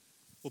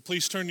Well,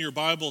 please turn your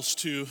Bibles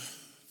to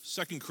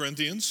 2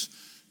 Corinthians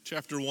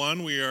chapter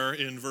 1. We are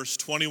in verse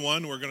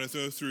 21. We're going to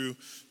go through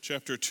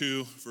chapter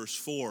 2, verse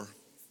 4.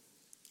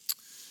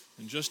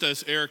 And just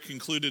as Eric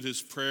concluded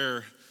his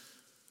prayer,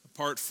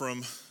 apart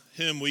from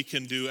him we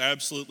can do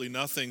absolutely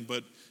nothing,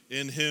 but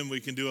in him we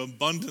can do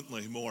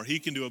abundantly more. He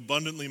can do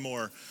abundantly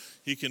more.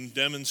 He can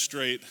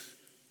demonstrate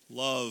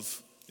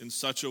love in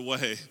such a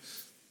way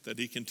that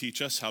he can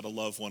teach us how to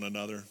love one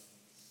another.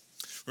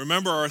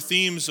 Remember our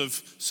themes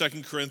of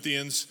 2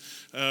 Corinthians.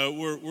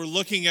 We're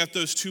looking at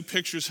those two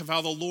pictures of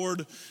how the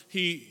Lord,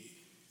 He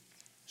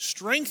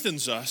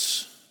strengthens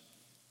us,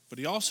 but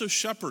He also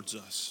shepherds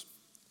us.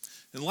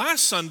 And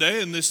last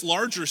Sunday, in this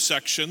larger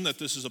section that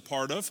this is a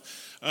part of,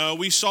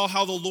 we saw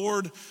how the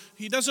Lord,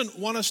 He doesn't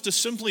want us to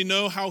simply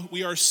know how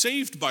we are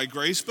saved by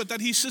grace, but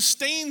that He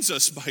sustains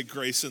us by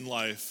grace in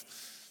life.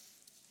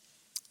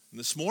 And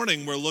this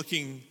morning, we're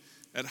looking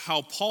at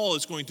how Paul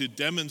is going to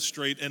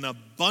demonstrate an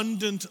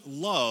abundant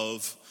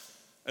love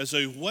as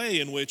a way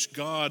in which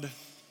God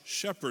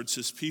shepherds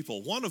his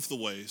people. One of the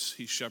ways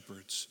he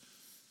shepherds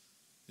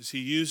is he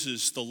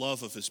uses the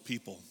love of his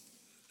people.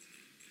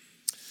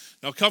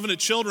 Now, covenant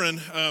children,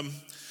 I'm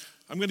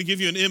going to give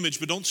you an image,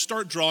 but don't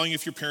start drawing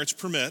if your parents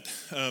permit.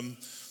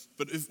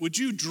 Would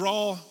you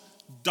draw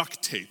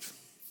duct tape?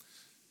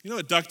 You know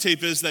what duct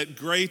tape is? That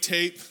gray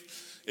tape.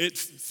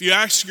 If you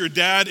ask your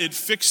dad, it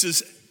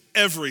fixes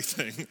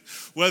everything,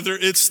 whether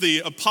it's the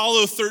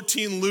Apollo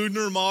 13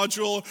 lunar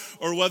module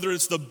or whether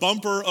it's the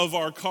bumper of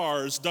our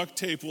cars, duct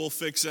tape will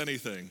fix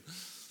anything.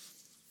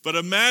 But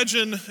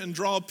imagine and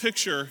draw a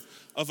picture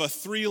of a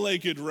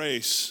three-legged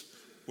race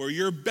where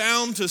you're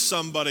bound to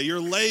somebody,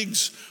 your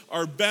legs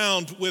are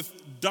bound with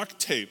duct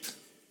tape.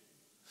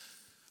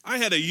 I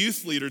had a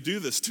youth leader do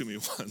this to me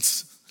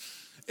once.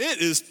 It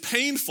is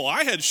painful.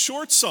 I had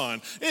shorts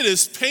on. It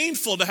is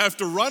painful to have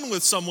to run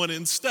with someone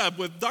in step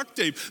with duct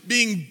tape,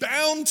 being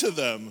bound to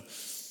them.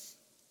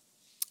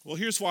 Well,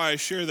 here's why I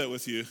share that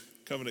with you,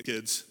 Covenant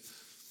kids.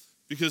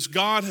 Because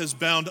God has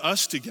bound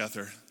us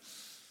together.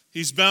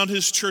 He's bound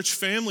his church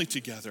family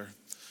together.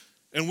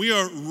 And we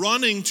are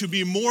running to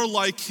be more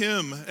like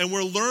him. And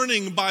we're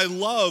learning by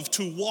love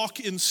to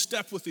walk in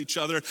step with each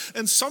other.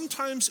 And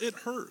sometimes it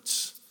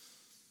hurts.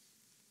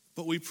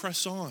 But we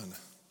press on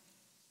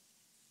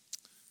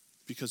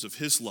because of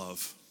his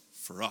love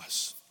for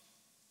us.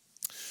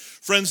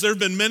 Friends, there have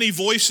been many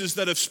voices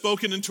that have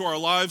spoken into our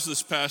lives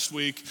this past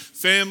week.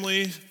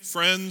 Family,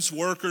 friends,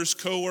 workers,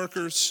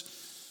 co-workers.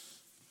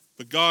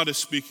 But God is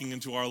speaking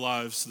into our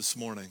lives this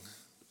morning.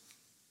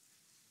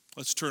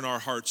 Let's turn our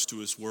hearts to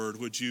his word.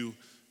 Would you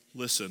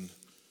listen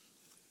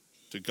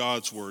to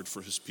God's word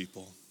for his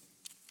people?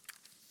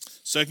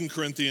 2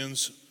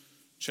 Corinthians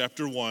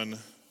chapter 1,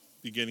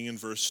 beginning in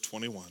verse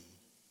 21.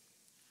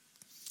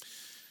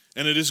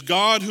 And it is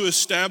God who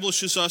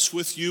establishes us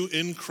with you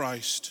in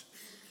Christ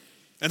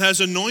and has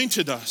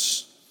anointed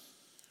us,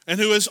 and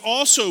who has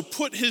also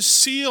put his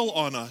seal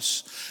on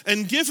us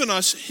and given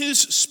us his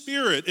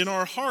Spirit in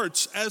our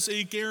hearts as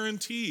a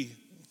guarantee.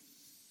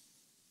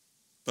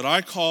 But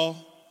I call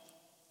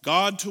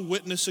God to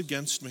witness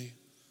against me.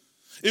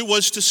 It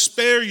was to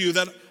spare you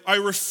that I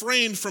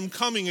refrained from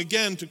coming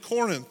again to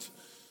Corinth.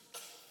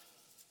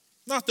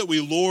 Not that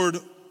we lord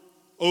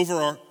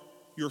over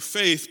your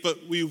faith,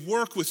 but we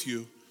work with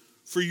you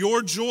for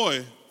your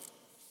joy,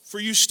 for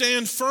you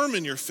stand firm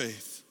in your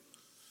faith.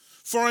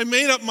 For I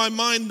made up my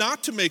mind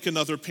not to make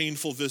another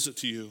painful visit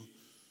to you.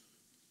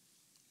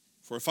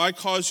 For if I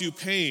cause you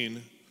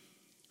pain,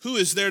 who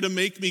is there to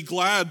make me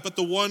glad but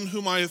the one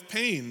whom I have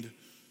pained?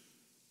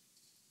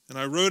 And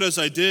I wrote as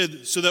I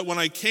did, so that when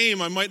I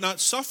came I might not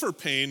suffer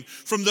pain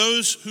from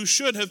those who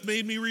should have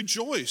made me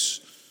rejoice.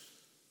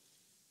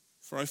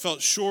 For I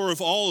felt sure of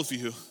all of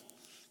you,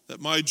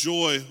 that my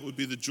joy would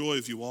be the joy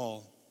of you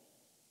all.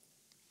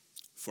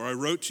 For I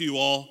wrote to you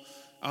all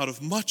out of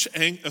much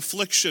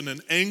affliction and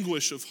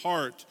anguish of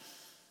heart,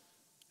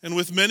 and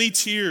with many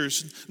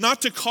tears,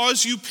 not to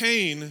cause you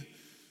pain,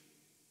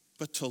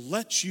 but to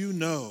let you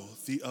know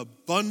the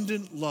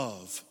abundant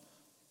love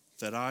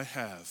that I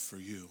have for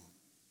you.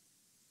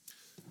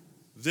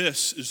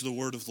 This is the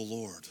word of the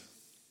Lord.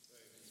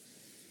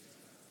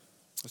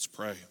 Let's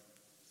pray.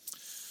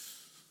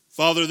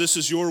 Father, this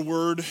is your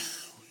word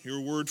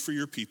for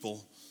your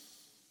people.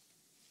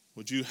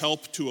 Would you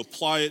help to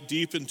apply it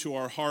deep into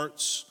our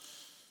hearts,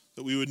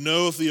 that we would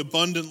know of the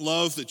abundant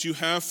love that you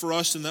have for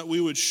us, and that we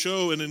would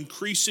show an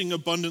increasing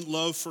abundant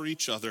love for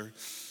each other.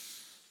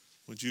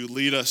 Would you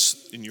lead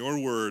us in your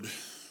word?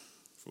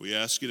 For we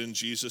ask it in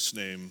Jesus'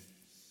 name.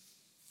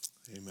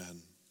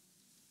 Amen.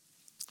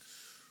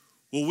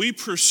 Will we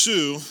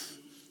pursue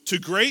to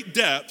great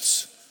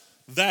depths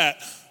that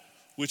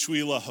which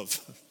we love?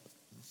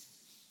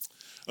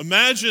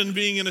 Imagine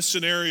being in a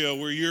scenario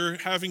where you're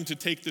having to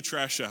take the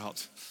trash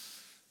out.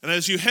 And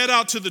as you head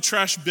out to the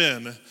trash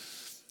bin,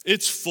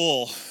 it's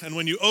full. And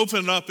when you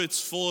open it up,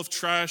 it's full of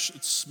trash.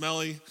 It's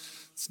smelly.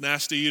 It's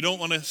nasty. You don't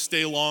want to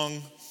stay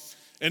long.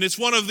 And it's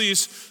one of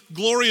these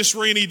glorious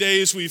rainy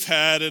days we've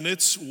had, and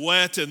it's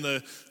wet, and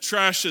the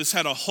trash has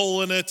had a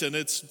hole in it, and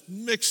it's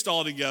mixed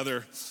all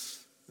together.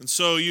 And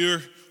so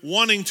you're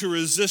wanting to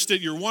resist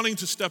it, you're wanting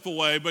to step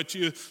away, but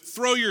you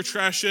throw your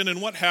trash in, and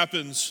what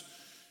happens?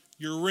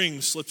 Your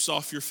ring slips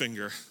off your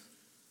finger.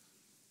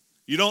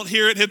 You don't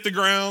hear it hit the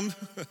ground,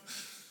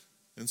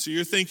 and so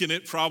you're thinking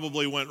it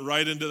probably went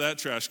right into that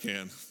trash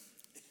can.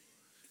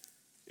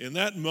 In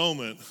that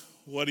moment,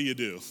 what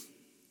do?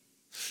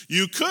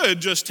 You could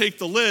just take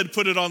the lid,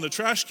 put it on the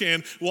trash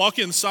can, walk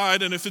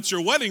inside, and if it's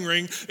your wedding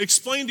ring,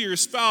 explain to your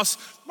spouse,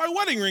 my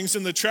wedding ring's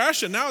in the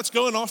trash and now it's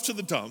going off to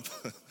the dump.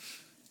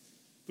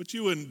 But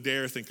you wouldn't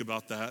dare think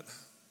about that.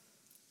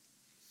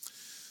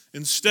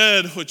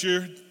 Instead, what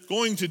you're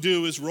going to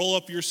do is roll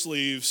up your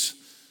sleeves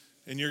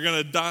and you're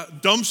going to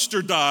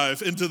dumpster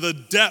dive into the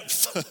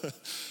depth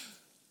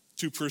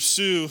to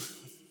pursue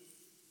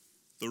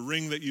the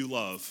ring that you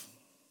love.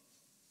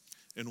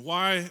 And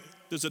why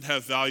does it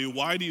have value?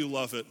 Why do you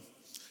love it?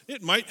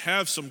 It might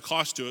have some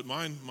cost to it.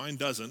 Mine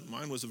doesn't.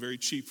 Mine was a very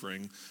cheap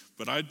ring,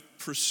 but I'd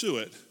pursue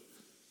it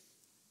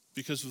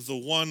because of the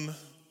one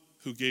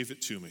who gave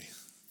it to me.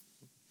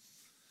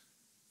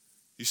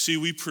 You see,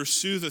 we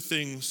pursue the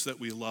things that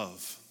we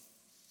love.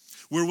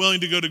 We're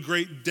willing to go to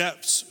great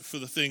depths for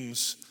the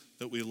things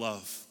that we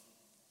love.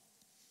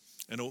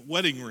 And a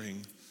wedding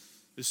ring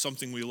is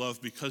something we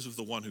love because of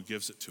the one who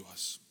gives it to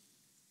us.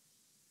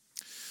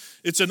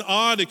 It's an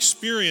odd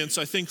experience,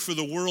 I think, for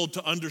the world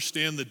to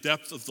understand the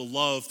depth of the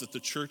love that the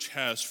church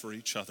has for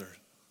each other.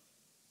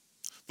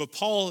 But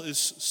Paul is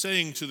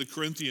saying to the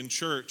Corinthian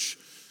church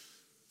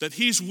that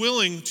he's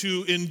willing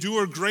to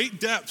endure great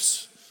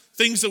depths,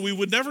 things that we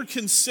would never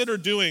consider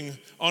doing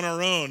on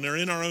our own or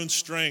in our own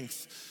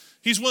strength.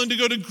 He's willing to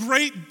go to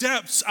great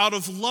depths out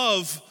of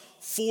love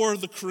for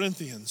the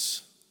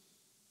Corinthians.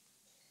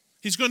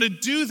 He's going to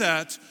do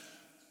that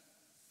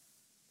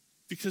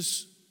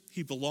because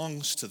he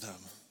belongs to them.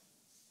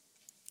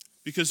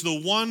 Because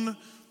the one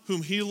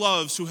whom he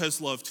loves, who has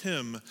loved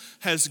him,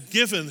 has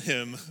given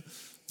him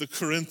the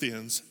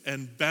Corinthians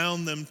and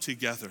bound them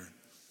together.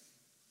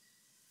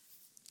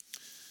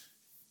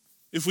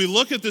 If we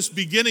look at this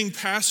beginning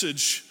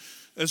passage,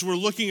 as we're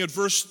looking at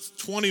verse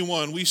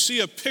 21, we see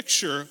a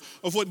picture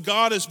of what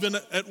God has been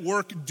at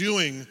work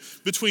doing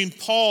between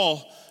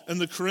Paul and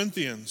the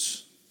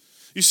Corinthians.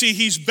 You see,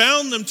 he's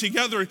bound them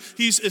together.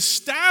 He's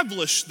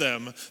established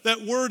them.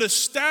 That word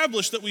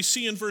established that we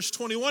see in verse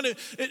 21,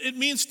 it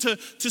means to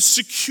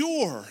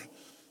secure,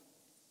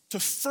 to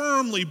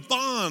firmly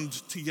bond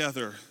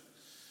together.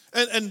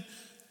 And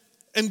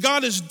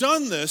God has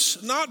done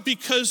this not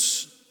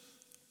because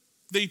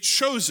they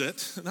chose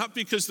it, not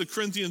because the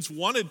Corinthians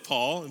wanted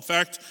Paul. In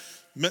fact,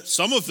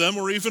 some of them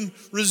were even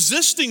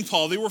resisting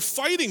Paul. They were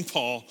fighting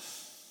Paul.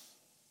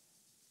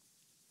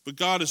 But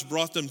God has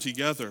brought them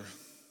together.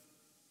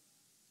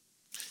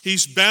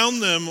 He's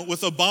bound them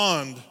with a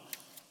bond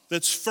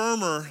that's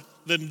firmer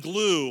than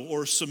glue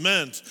or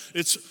cement.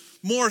 It's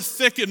more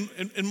thick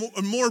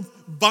and more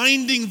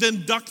binding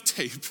than duct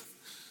tape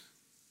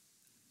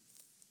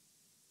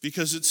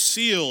because it's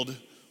sealed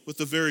with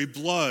the very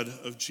blood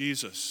of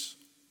Jesus.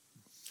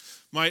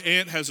 My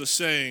aunt has a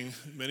saying,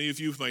 many of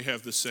you might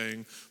have the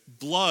saying,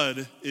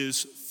 blood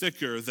is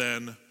thicker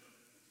than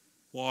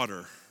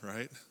water,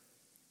 right?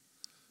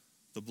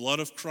 The blood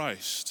of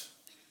Christ.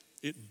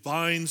 It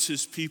binds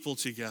his people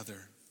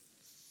together.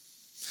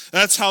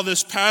 That's how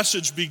this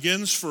passage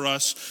begins for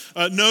us.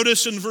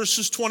 Notice in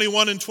verses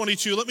 21 and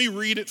 22, let me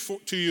read it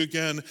to you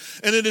again.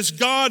 And it is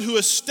God who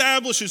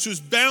establishes, who's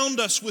bound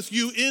us with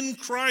you in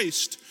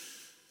Christ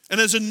and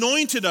has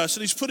anointed us,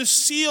 and he's put a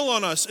seal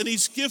on us, and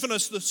he's given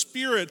us the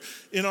Spirit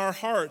in our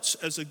hearts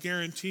as a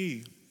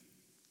guarantee.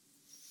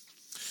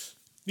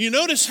 You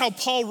notice how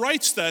Paul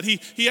writes that.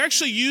 He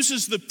actually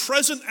uses the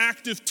present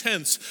active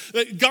tense,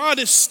 that God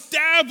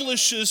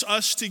establishes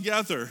us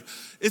together.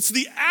 It's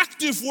the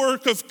active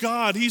work of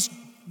God. He's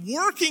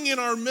working in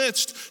our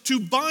midst to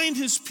bind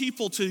his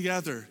people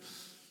together.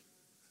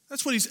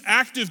 That's what he's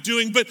active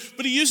doing, but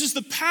he uses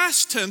the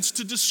past tense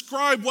to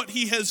describe what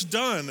he has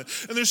done.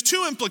 And there's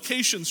two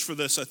implications for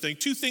this, I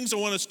think. Two things I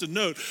want us to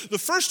note. The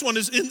first one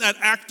is in that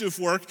active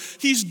work,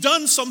 he's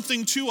done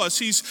something to us.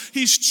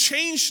 He's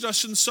changed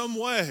us in some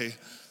way.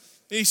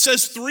 And he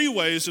says three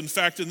ways, in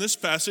fact, in this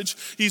passage.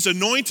 He's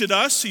anointed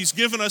us, he's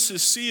given us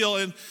his seal,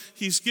 and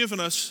he's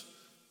given us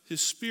his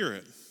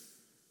Spirit.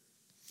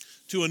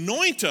 To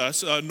anoint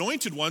us,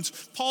 anointed ones,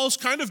 Paul's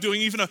kind of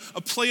doing even a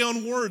play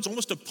on words,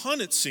 almost a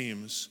pun it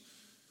seems.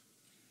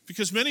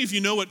 Because many of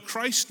you know what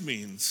Christ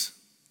means.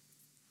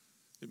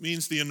 It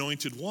means the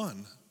anointed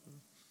one.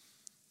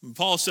 And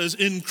Paul says,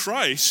 in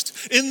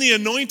Christ, in the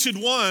anointed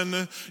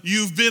one,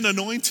 you've been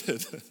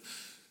anointed.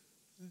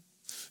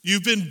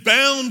 You've been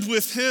bound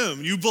with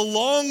him. You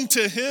belong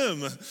to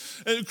him.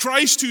 And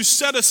Christ, who's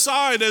set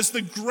aside as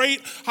the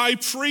great high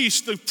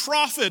priest, the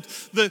prophet,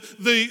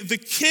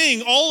 the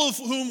king, all of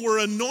whom were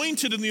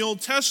anointed in the Old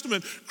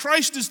Testament.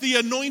 Christ is the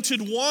anointed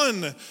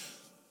one.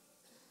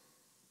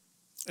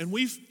 And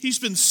he's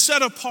been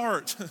set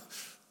apart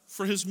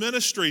for his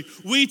ministry.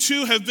 We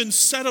too have been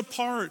set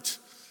apart.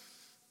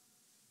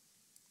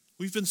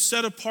 We've been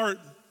set apart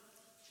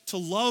to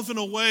love in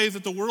a way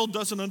that the world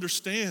doesn't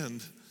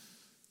understand,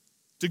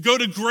 to go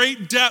to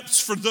great depths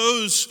for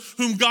those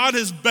whom God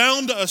has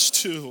bound us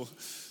to.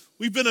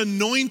 We've been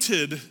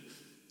anointed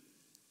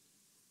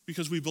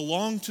because we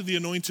belong to the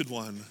Anointed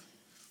One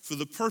for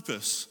the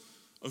purpose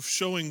of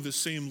showing the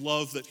same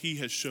love that he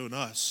has shown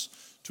us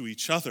to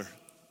each other.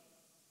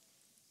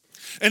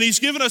 And he's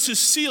given us his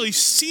seal. He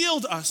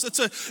sealed us. That's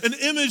an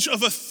image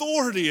of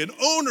authority and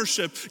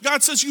ownership.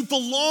 God says, you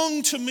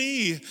belong to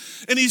me.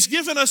 And he's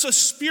given us a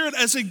spirit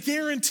as a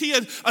guarantee,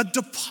 a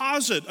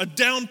deposit, a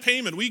down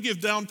payment. We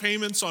give down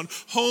payments on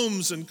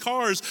homes and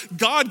cars.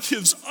 God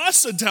gives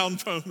us a down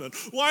payment.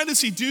 Why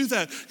does he do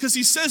that? Because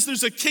he says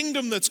there's a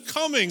kingdom that's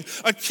coming,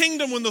 a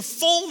kingdom when we'll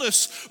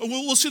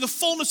see the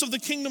fullness of the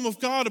kingdom of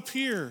God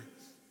appear.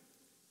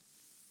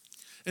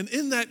 And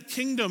in that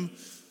kingdom,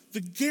 the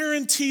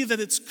guarantee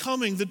that it's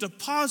coming, the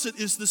deposit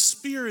is the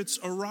Spirit's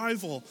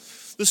arrival.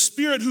 The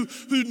Spirit who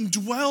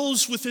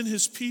dwells within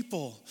his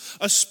people.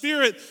 A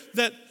Spirit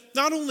that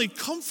not only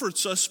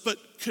comforts us, but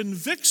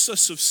convicts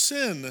us of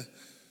sin.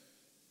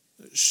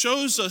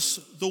 Shows us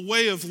the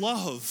way of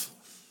love,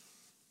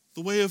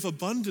 the way of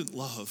abundant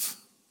love.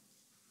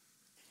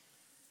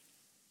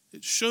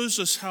 It shows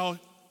us how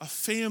a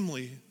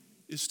family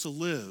is to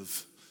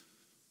live.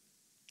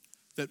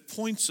 That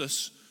points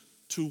us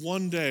to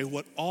one day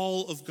what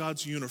all of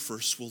God's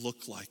universe will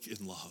look like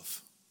in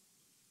love.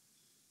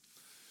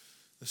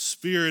 The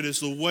Spirit is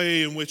the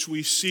way in which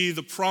we see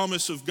the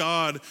promise of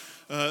God.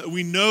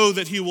 We know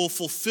that he will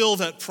fulfill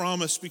that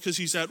promise because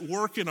he's at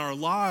work in our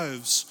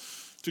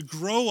lives to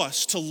grow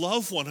us to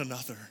love one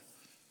another,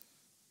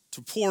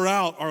 to pour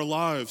out our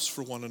lives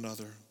for one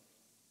another.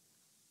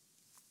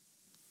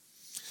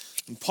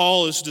 And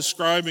Paul is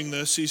describing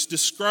this. He's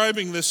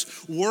describing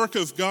this work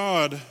of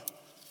God.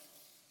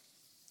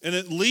 And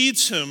it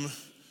leads him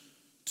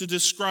to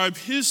describe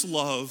his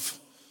love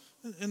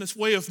and his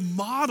way of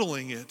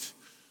modeling it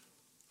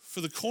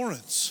for the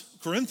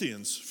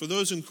Corinthians, for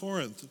those in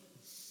Corinth.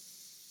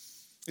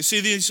 You see,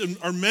 these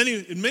are in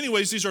many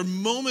ways, these are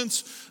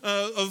moments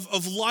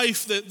of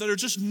life that are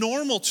just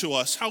normal to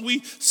us. How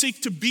we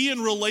seek to be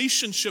in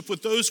relationship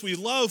with those we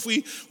love.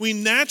 We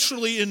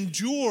naturally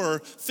endure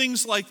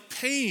things like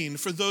pain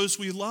for those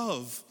we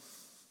love.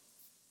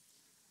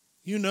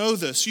 You know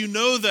this. You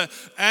know the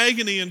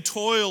agony and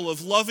toil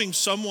of loving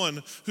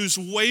someone who's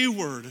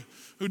wayward,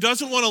 who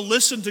doesn't want to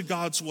listen to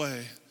God's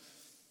way.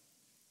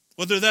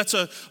 Whether that's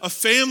a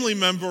family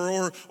member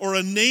or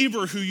a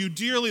neighbor who you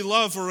dearly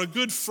love, or a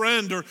good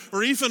friend,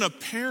 or even a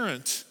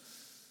parent.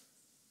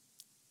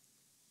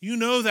 You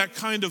know that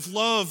kind of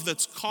love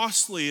that's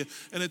costly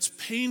and it's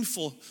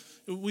painful.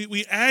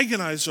 We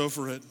agonize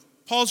over it.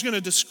 Paul's going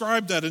to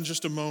describe that in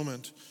just a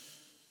moment.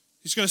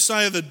 He's going to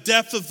say the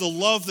depth of the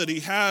love that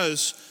he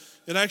has.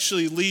 It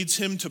actually leads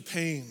him to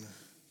pain.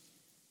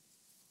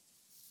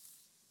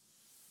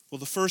 Well,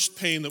 the first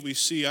pain that we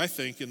see, I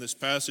think, in this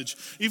passage,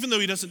 even though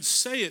he doesn't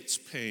say it's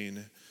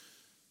pain,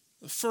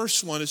 the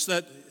first one is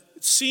that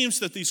it seems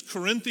that these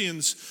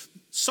Corinthians,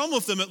 some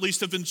of them at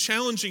least, have been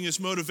challenging his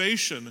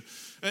motivation.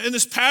 In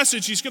this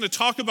passage, he's going to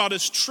talk about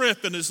his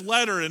trip and his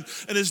letter and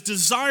his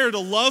desire to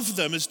love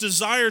them, his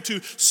desire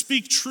to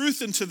speak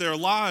truth into their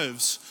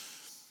lives.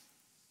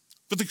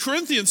 But the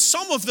Corinthians,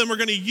 some of them are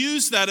going to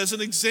use that as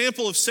an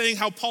example of saying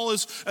how Paul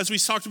is, as we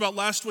talked about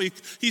last week,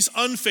 he's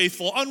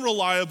unfaithful,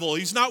 unreliable,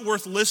 he's not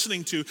worth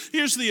listening to.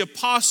 Here's the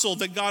apostle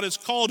that God has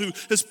called, who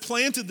has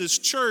planted this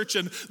church,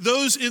 and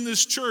those in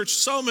this church,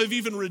 some have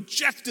even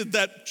rejected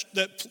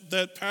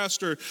that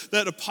pastor,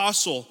 that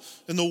apostle,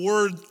 and the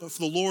word of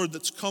the Lord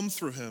that's come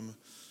through him.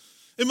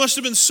 It must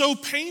have been so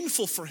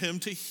painful for him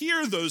to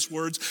hear those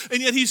words,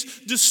 and yet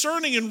he's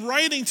discerning and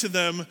writing to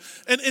them,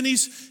 and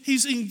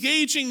he's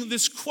engaging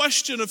this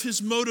question of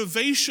his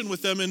motivation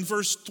with them in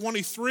verse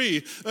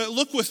 23.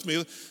 Look with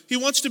me. He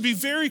wants to be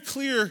very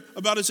clear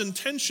about his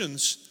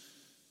intentions,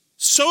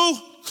 so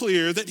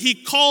clear that he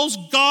calls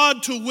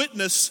God to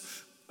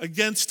witness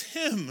against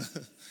him.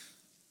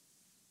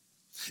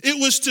 It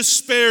was to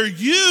spare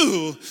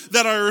you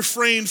that I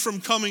refrained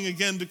from coming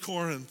again to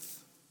Corinth.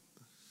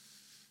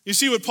 You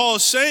see what Paul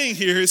is saying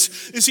here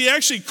is he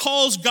actually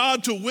calls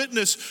God to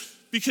witness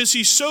because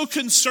he's so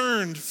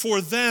concerned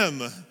for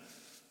them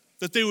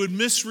that they would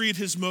misread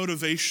his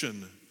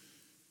motivation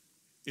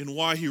in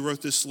why he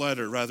wrote this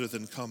letter rather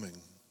than coming.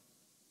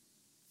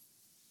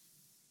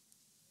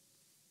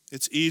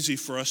 It's easy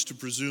for us to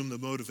presume the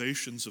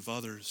motivations of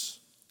others.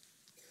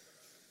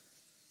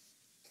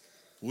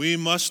 We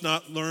must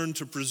not learn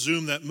to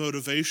presume that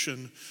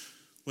motivation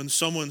when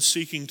someone's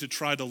seeking to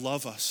try to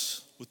love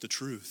us with the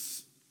truth.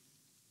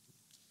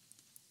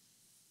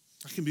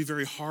 That can be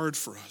very hard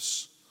for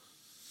us.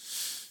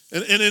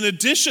 And in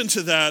addition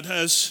to that,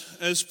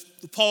 as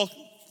Paul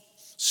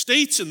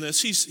states in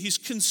this, he's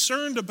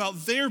concerned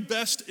about their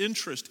best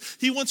interest.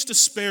 He wants to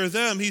spare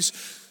them. He's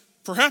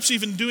Perhaps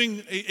even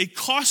doing a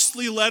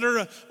costly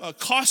letter, a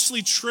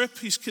costly trip.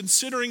 He's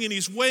considering and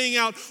he's weighing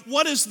out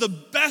what is the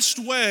best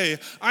way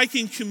I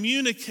can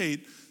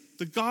communicate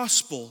the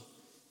gospel,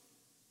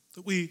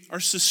 that we are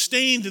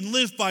sustained and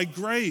live by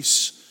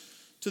grace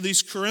to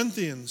these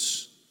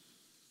Corinthians.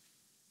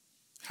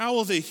 How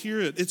will they hear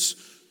it?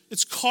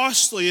 It's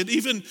costly. It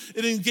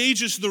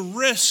engages the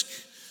risk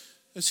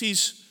as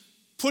he's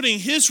putting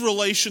his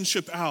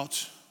relationship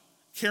out,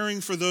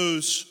 caring for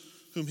those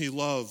whom he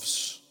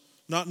loves,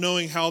 not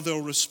knowing how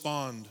they'll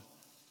respond,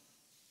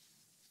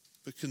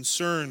 but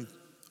concerned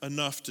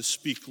enough to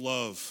speak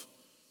love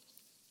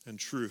and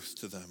truth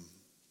to them.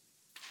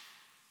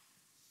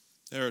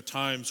 There are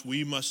times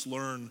we must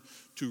learn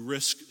to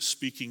risk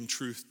speaking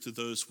truth to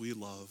those we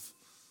love.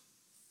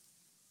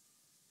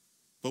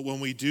 But when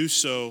we do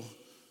so,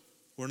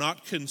 we're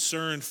not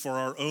concerned for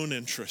our own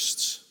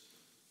interests,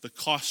 the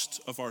cost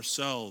of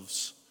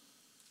ourselves.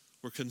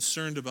 We're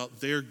concerned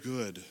about their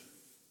good.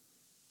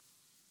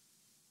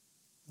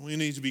 We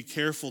need to be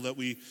careful that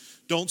we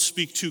don't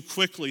speak too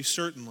quickly,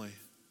 certainly.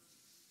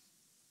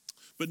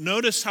 But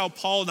notice how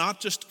Paul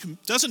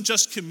doesn't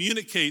just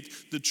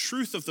communicate the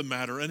truth of the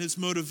matter and his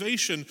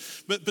motivation,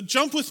 but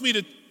jump with me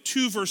to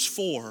 2 verse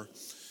 4.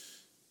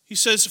 He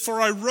says, "For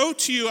I wrote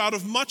to you out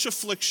of much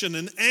affliction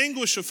and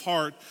anguish of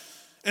heart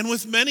and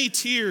with many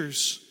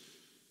tears,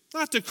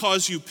 not to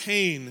cause you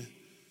pain,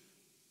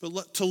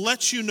 but to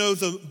let you know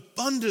the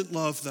abundant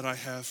love that I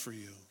have for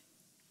you."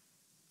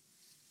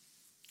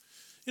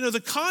 You know,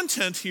 the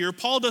content here,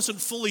 Paul doesn't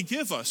fully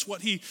give us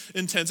what he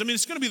intends. I mean,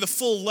 it's going to be the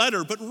full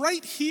letter, but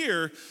right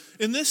here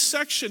in this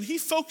section, he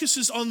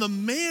focuses on the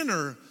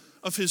manner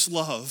of his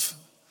love.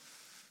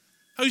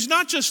 How he's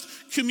not just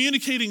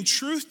communicating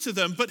truth to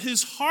them, but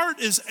his heart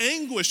is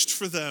anguished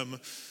for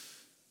them.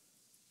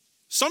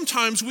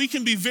 Sometimes we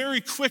can be very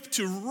quick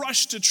to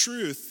rush to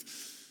truth,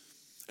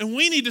 and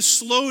we need to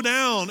slow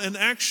down and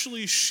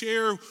actually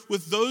share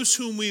with those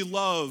whom we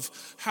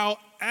love how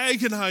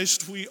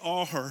agonized we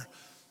are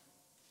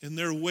in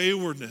their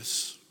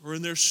waywardness, or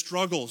in their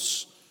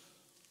struggles,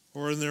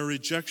 or in their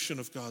rejection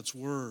of God's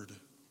word.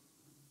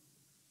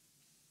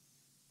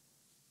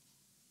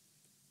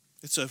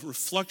 It's a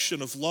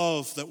reflection of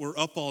love that we're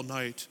up all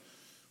night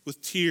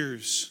with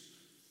tears,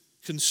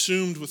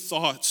 consumed with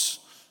thoughts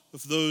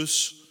of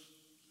those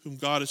whom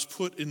God has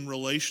put in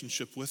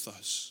relationship with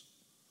us.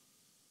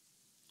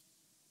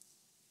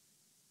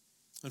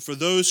 And for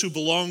those who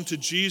belong to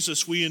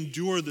Jesus, we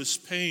endure this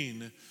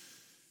pain,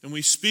 and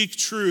we speak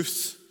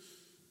truth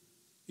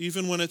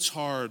even when it's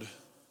hard,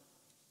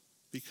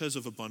 because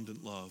of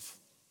abundant love.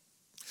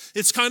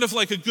 It's kind of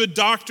like a good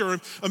doctor.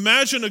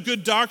 Imagine a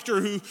good doctor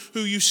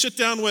who you sit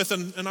down with,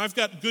 and I've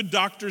got good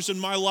doctors in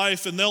my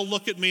life, and they'll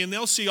look at me and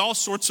they'll see all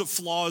sorts of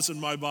flaws in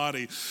my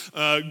body.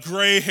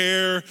 Gray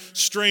hair,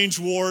 strange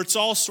warts,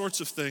 all sorts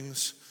of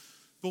things.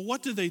 But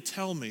what do they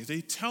tell me?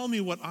 They tell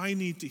me what I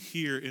need to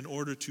hear in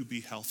order to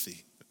be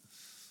healthy.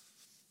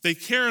 They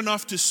care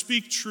enough to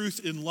speak truth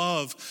in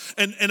love.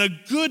 And a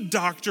good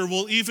doctor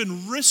will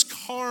even risk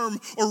harm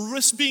or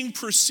risk being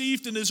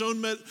perceived in his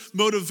own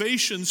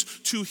motivations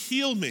to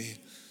heal me.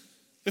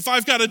 If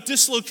I've got a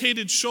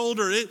dislocated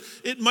shoulder,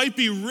 it might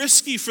be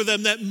risky for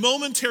them, that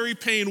momentary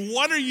pain.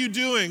 What are you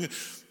doing?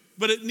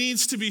 But it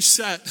needs to be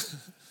set.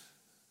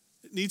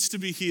 It needs to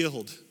be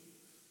healed.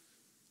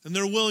 And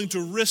they're willing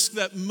to risk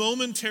that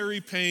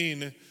momentary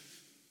pain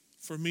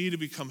for me to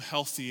become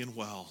healthy and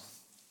well.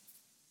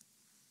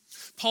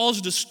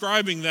 Paul's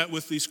describing that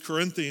with these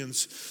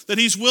Corinthians, that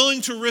he's willing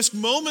to risk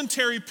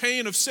momentary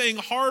pain of saying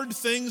hard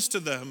things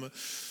to them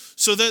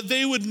so that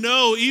they would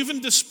know, even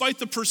despite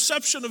the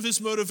perception of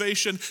his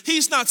motivation,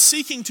 he's not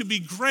seeking to be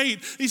great.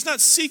 He's not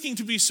seeking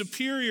to be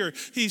superior.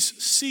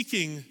 He's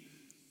seeking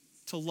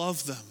to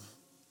love them,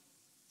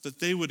 that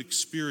they would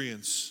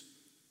experience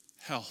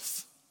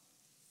health,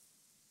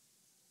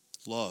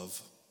 love.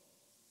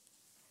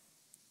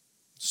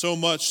 So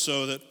much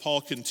so that Paul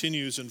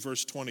continues in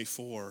verse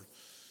 24.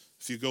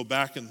 If you go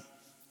back in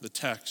the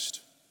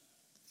text,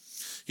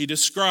 he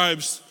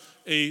describes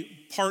a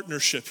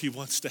partnership he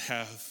wants to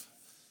have.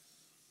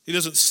 He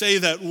doesn't say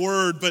that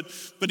word,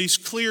 but he's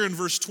clear in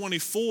verse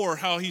 24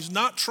 how he's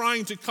not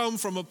trying to come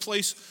from a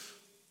place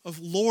of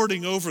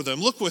lording over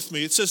them. Look with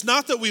me. It says,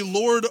 "Not that we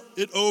lord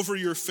it over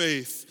your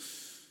faith,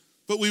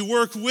 but we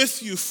work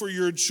with you for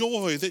your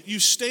joy, that you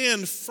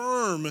stand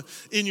firm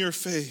in your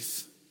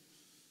faith."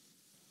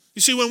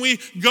 You see, when we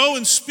go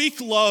and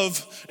speak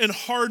love and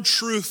hard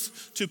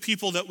truth to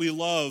people that we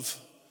love,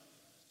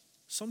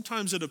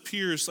 sometimes it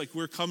appears like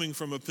we're coming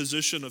from a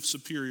position of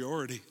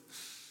superiority.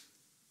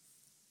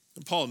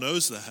 And Paul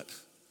knows that.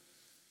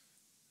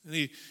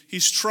 And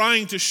he's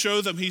trying to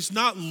show them he's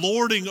not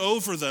lording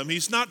over them.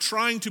 He's not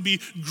trying to be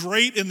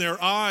great in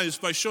their eyes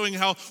by showing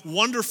how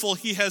wonderful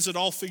he has it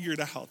all figured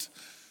out.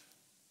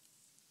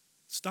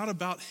 It's not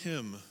about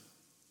him.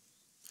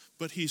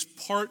 But he's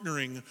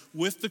partnering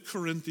with the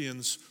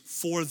Corinthians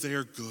for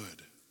their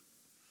good.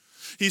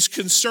 He's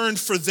concerned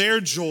for their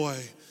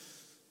joy,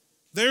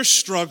 their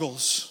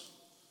struggles.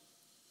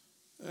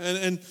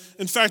 And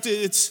in fact,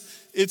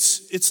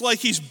 it's like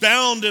he's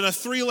bound in a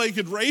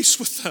three-legged race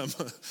with them.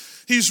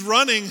 He's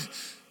running,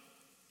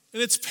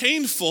 and it's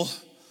painful,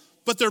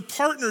 but they're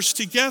partners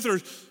together,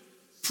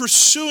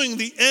 pursuing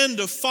the end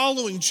of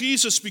following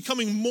Jesus,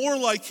 becoming more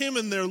like him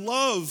in their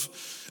love,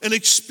 and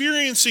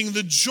experiencing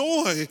the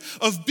joy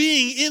of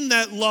being in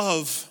that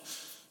love.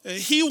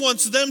 He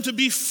wants them to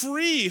be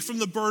free from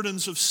the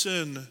burdens of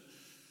sin,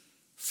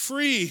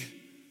 free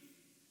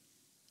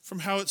from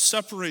how it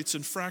separates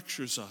and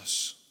fractures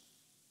us.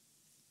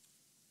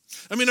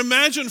 I mean,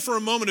 imagine for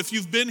a moment, if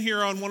you've been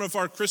here on one of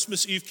our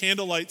Christmas Eve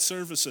candlelight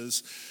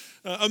services,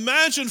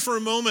 imagine for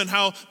a moment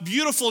how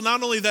beautiful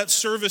not only that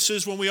service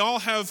is when we all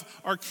have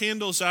our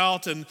candles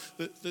out and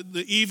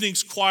the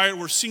evening's quiet,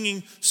 we're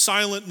singing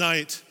Silent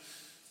Night.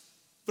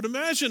 But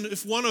imagine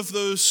if one of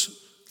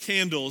those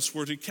candles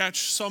were to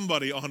catch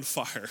somebody on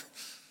fire.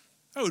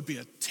 That would be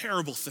a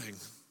terrible thing.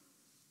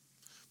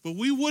 But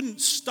we wouldn't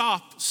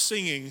stop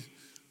singing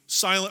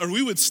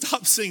we would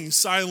stop singing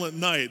Silent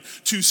Night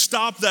to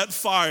stop that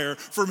fire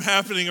from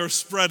happening or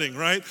spreading,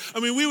 right? I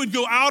mean, we would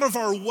go out of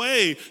our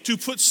way to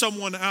put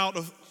someone out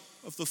of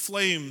the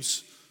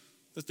flames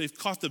that they've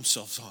caught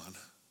themselves on.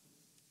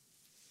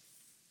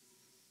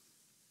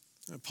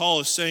 And Paul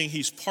is saying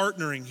he's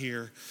partnering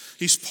here.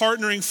 He's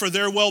partnering for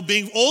their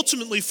well-being,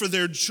 ultimately for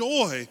their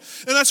joy.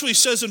 And that's what he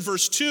says in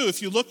verse 2.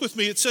 If you look with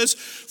me, it says,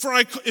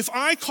 if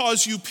I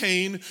cause you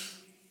pain,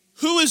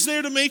 who is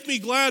there to make me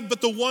glad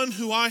but the one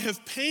who I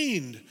have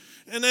pained?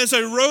 And as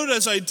I wrote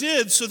as I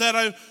did, so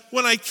that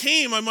when I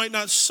came, I might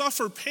not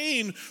suffer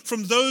pain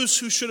from those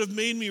who should have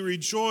made me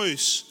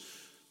rejoice.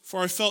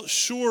 For I felt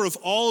sure of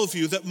all of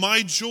you that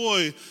my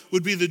joy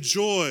would be the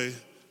joy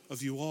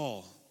of you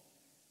all.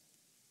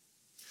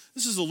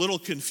 This is a little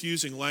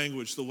confusing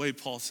language, the way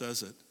Paul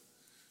says it.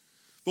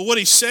 But what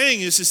he's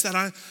saying is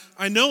that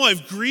I know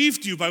I've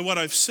grieved you by what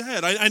I've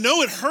said. I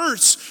know it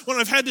hurts when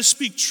I've had to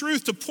speak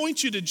truth, to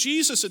point you to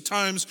Jesus at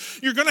times.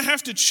 You're going to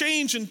have to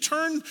change and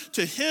turn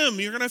to him.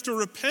 You're going to have to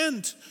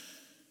repent.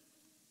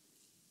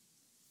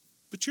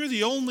 But you're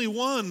the only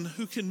one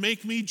who can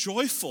make me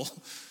joyful.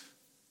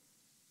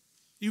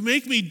 You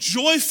make me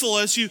joyful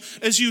as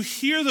you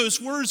hear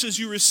those words, as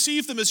you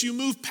receive them, as you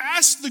move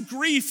past the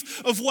grief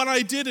of what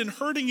I did in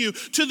hurting you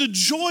to the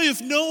joy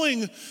of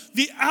knowing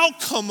the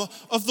outcome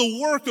of the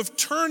work of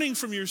turning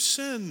from your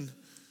sin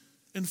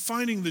and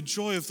finding the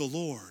joy of the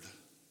Lord.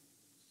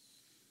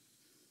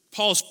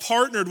 Paul's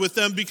partnered with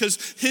them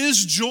because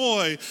his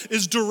joy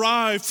is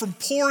derived from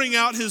pouring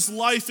out his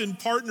life in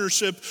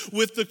partnership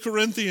with the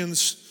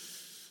Corinthians.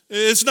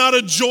 It's not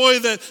a joy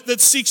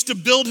that seeks to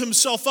build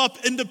himself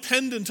up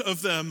independent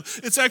of them.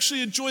 It's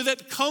actually a joy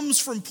that comes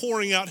from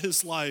pouring out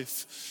his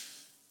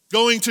life,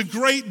 going to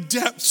great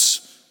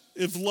depths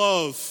of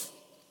love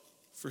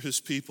for his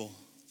people,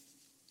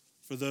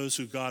 for those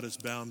who God has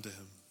bound to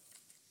him.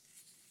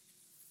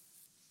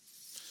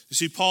 You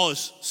see, Paul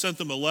has sent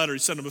them a letter. He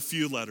sent them a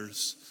few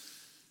letters.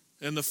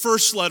 And the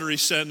first letter he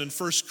sent in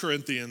 1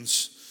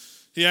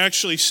 Corinthians, he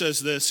actually says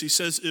this. He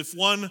says, if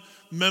one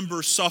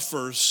member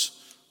suffers,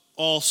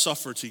 all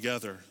suffer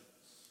together.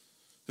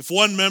 If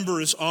one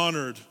member is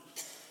honored,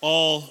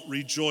 all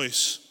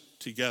rejoice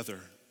together.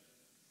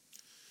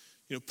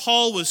 You know,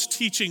 Paul was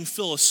teaching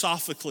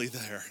philosophically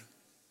there.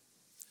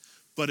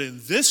 But in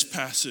this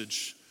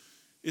passage,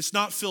 it's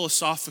not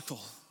philosophical.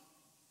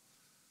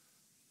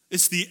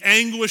 It's the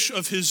anguish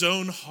of his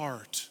own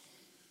heart.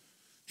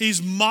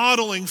 He's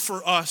modeling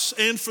for us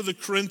and for the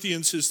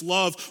Corinthians his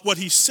love. What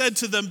he said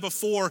to them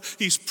before,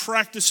 he's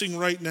practicing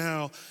right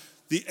now.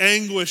 The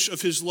anguish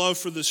of his love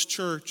for this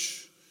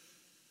church,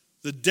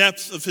 the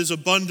depth of his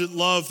abundant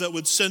love that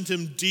would send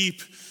him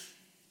deep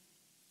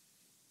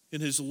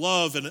in his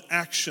love and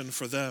action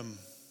for them.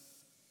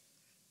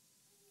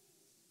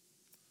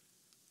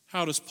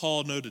 How does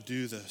Paul know to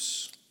do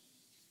this?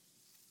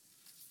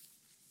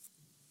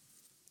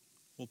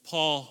 Well,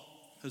 Paul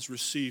has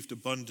received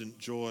abundant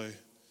joy,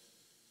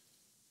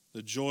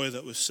 the joy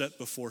that was set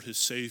before his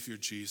Savior,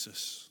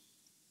 Jesus.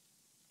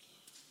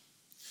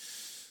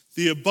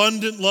 The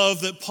abundant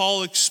love that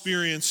Paul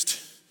experienced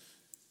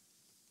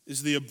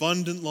is the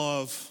abundant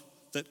love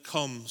that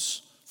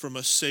comes from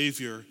a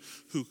Savior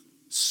who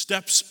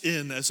steps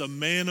in as a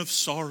man of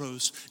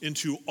sorrows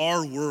into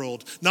our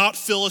world, not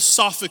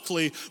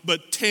philosophically,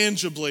 but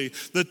tangibly.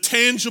 The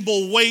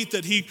tangible weight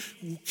that he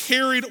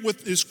carried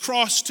with his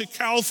cross to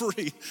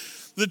Calvary,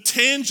 the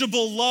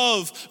tangible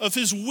love of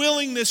his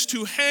willingness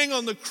to hang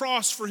on the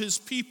cross for his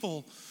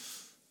people,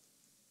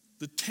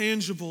 the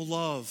tangible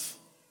love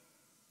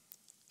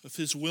of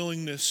his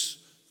willingness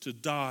to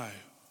die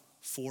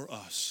for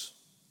us.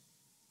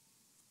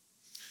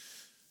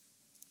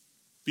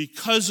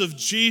 Because of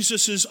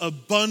Jesus'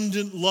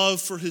 abundant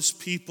love for his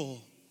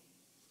people,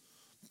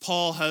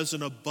 Paul has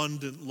an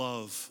abundant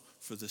love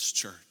for this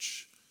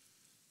church.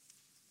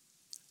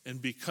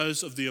 And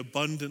because of the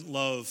abundant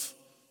love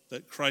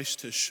that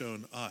Christ has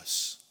shown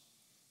us,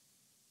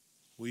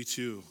 we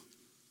too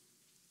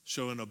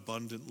show an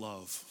abundant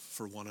love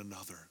for one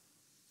another,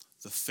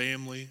 the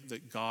family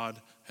that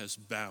God has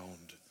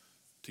bound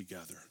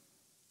together.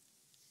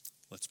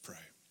 Let's pray.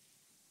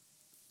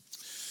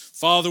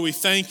 Father, we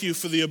thank you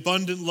for the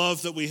abundant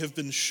love that we have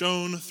been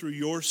shown through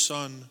your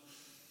Son,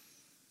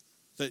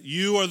 that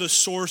you are the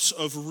source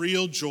of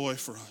real joy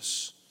for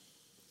us,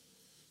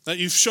 that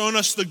you've shown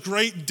us the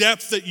great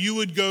depth that you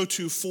would go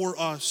to for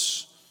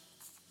us,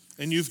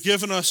 and you've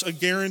given us a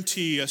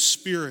guarantee, a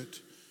Spirit,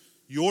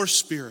 your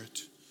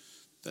Spirit,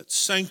 that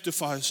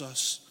sanctifies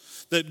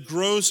us, that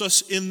grows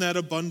us in that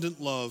abundant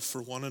love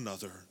for one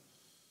another,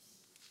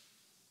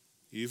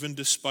 even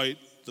despite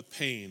the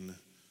pain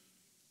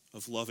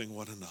of loving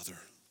one another.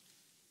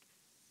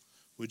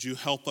 Would you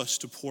help us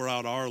to pour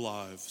out our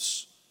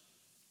lives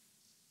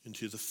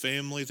into the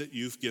family that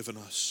you've given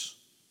us,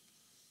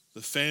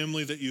 the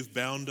family that you've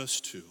bound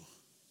us to,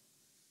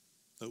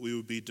 that we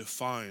would be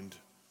defined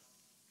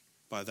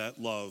by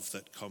that love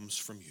that comes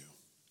from you.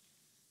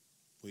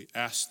 We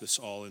ask this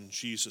all in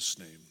Jesus'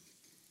 name.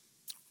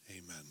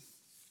 Amen.